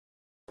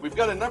We've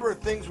got a number of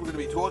things we're going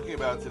to be talking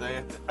about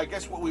today. I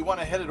guess what we want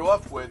to head it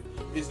off with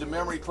is the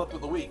memory clip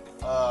of the week,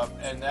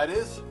 and that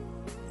is?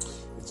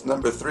 It's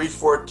number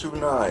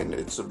 3429.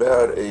 It's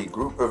about a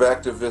group of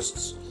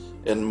activists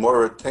in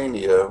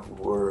Mauritania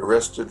who were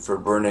arrested for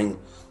burning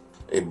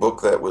a book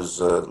that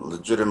was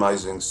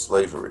legitimizing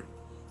slavery.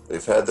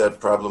 They've had that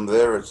problem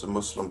there. It's a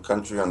Muslim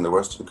country on the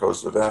western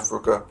coast of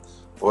Africa,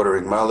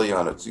 bordering Mali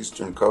on its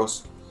eastern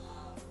coast,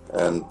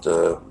 and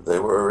they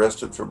were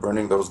arrested for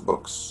burning those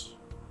books.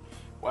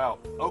 Wow.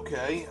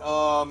 Okay.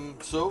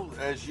 So,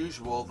 as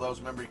usual, those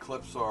memory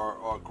clips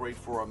are great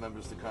for our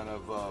members to kind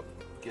of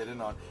get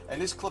in on.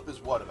 And this clip is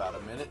what, about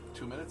a minute,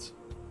 2 minutes?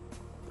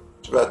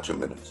 It's about 2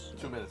 minutes.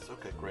 2 minutes.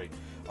 Okay, great.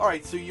 All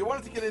right. So you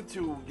wanted to get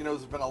into,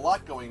 there's been a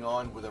lot going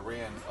on with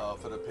Iran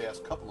for the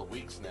past couple of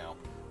weeks now,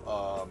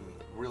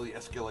 really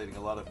escalating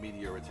a lot of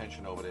media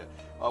attention over there.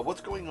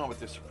 What's going on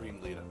with the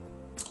Supreme Leader?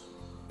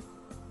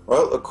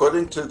 Well,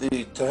 according to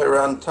the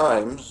Tehran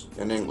Times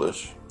in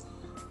English,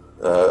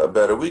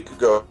 about a week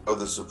ago,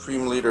 the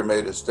Supreme Leader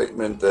made a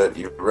statement that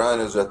Iran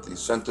is at the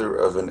center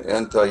of an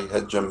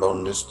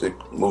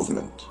anti-hegemonistic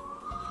movement.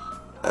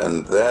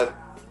 And that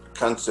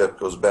concept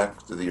goes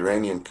back to the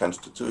Iranian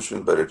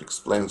constitution, but it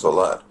explains a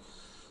lot.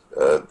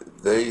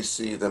 They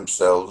see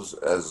themselves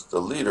as the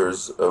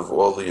leaders of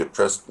all the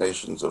oppressed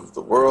nations of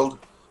the world,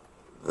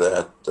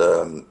 that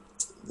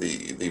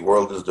the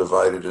world is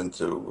divided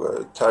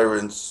into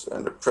tyrants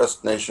and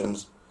oppressed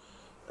nations,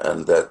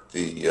 and that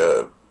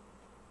the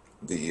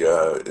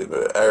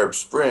Arab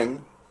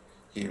Spring,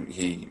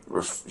 he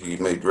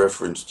made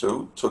reference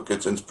to, took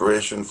its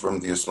inspiration from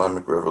the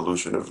Islamic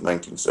Revolution of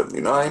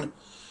 1979,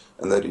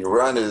 and that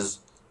Iran is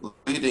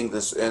leading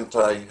this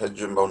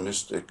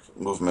anti-hegemonistic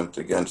movement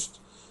against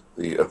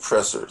the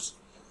oppressors.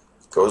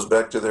 It goes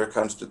back to their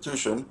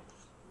constitution,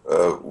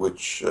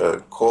 which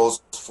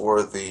calls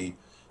for the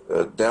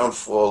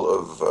downfall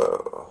of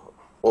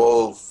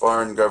all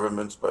foreign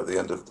governments by the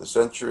end of the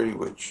century,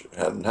 which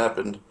hadn't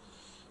happened.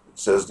 It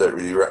says that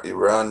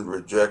Iran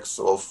rejects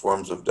all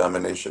forms of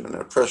domination and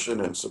oppression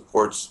and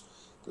supports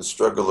the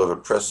struggle of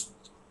oppressed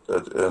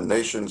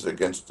nations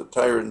against the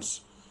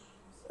tyrants,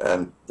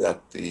 and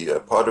that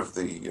the part of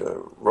the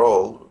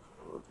role,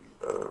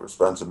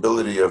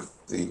 responsibility of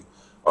the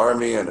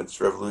army and its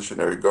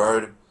Revolutionary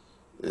Guard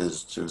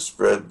is to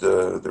spread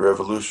the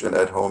revolution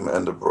at home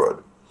and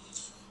abroad.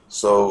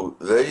 So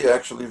they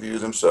actually view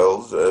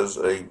themselves as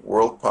a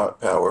world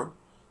power,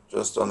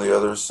 just on the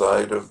other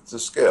side of the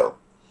scale.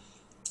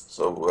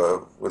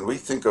 So when we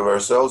think of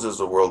ourselves as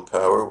a world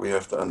power, we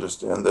have to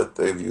understand that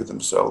they view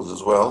themselves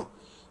as well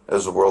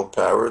as a world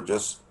power,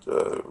 just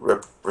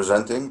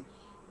representing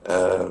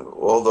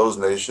all those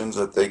nations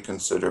that they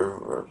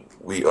consider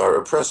we are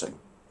oppressing.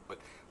 But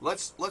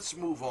let's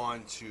move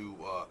on to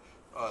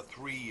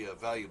three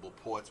valuable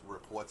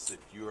reports that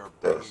you're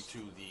bringing to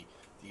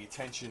the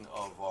attention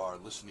of our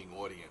listening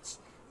audience.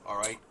 All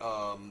right.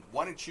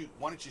 Why don't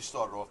you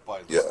start off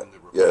by listing the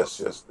reports?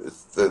 Yes.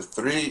 It's the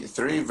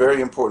three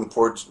very important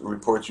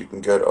reports you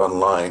can get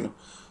online.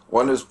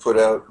 One is put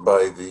out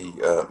by the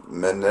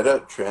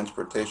Manetta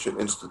Transportation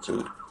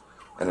Institute,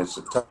 and it's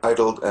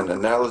titled "An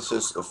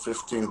Analysis of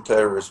 15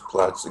 Terrorist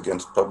Plots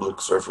Against Public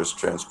Surface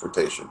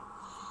Transportation."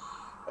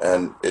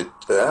 And it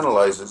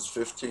analyzes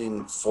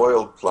 15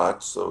 foiled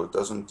plots, so it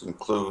doesn't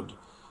include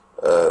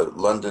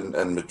London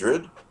and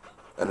Madrid.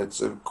 And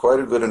it's quite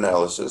a good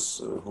analysis.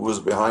 Who was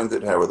behind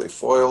it? How were they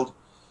foiled?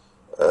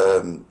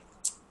 The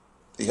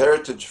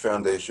Heritage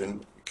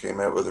Foundation came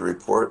out with a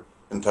report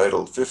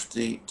entitled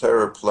 50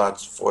 Terror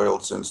Plots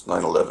Foiled Since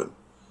 9/11.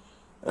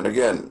 And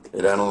again,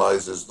 it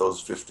analyzes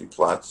those 50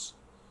 plots.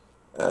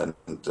 And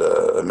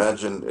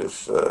imagine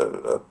if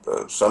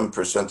some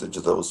percentage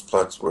of those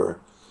plots were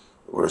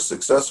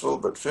successful,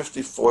 but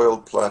 50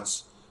 foiled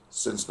plots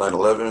since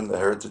 9/11, the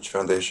Heritage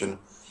Foundation.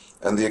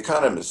 And The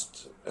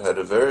Economist had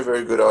a very,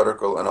 very good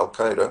article on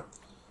Al-Qaeda,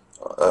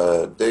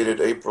 dated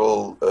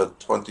April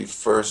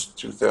 21st,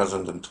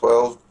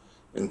 2012,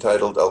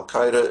 entitled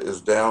 "Al-Qaeda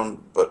is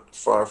Down but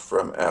Far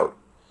From Out."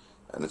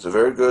 And it's a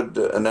very good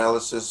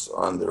analysis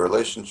on the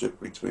relationship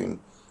between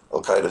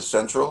Al-Qaeda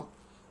Central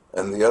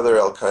and the other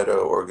Al-Qaeda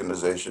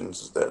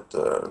organizations that,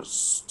 to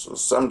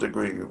some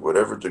degree,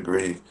 whatever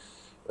degree,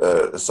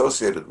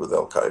 associated with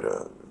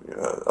Al-Qaeda.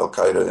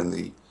 Al-Qaeda in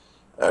the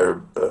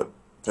Arab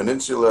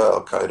Peninsula,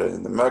 Al-Qaeda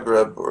in the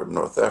Maghreb or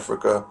North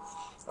Africa.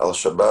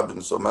 Al-Shabaab in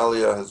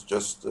Somalia has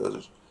just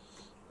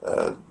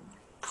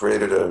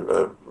created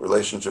a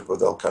relationship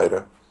with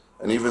Al-Qaeda.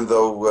 And even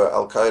though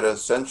Al-Qaeda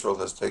Central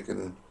has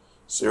taken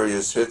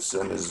serious hits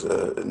and is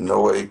in no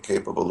way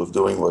capable of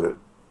doing what it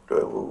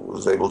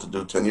was able to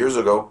do 10 years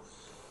ago,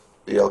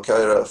 the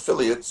Al-Qaeda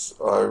affiliates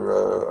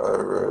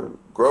are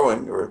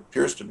growing, or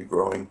appears to be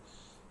growing,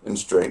 in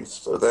strength.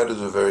 So that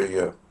is a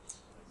very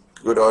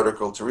good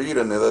article to read,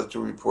 and the other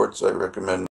two reports I recommend.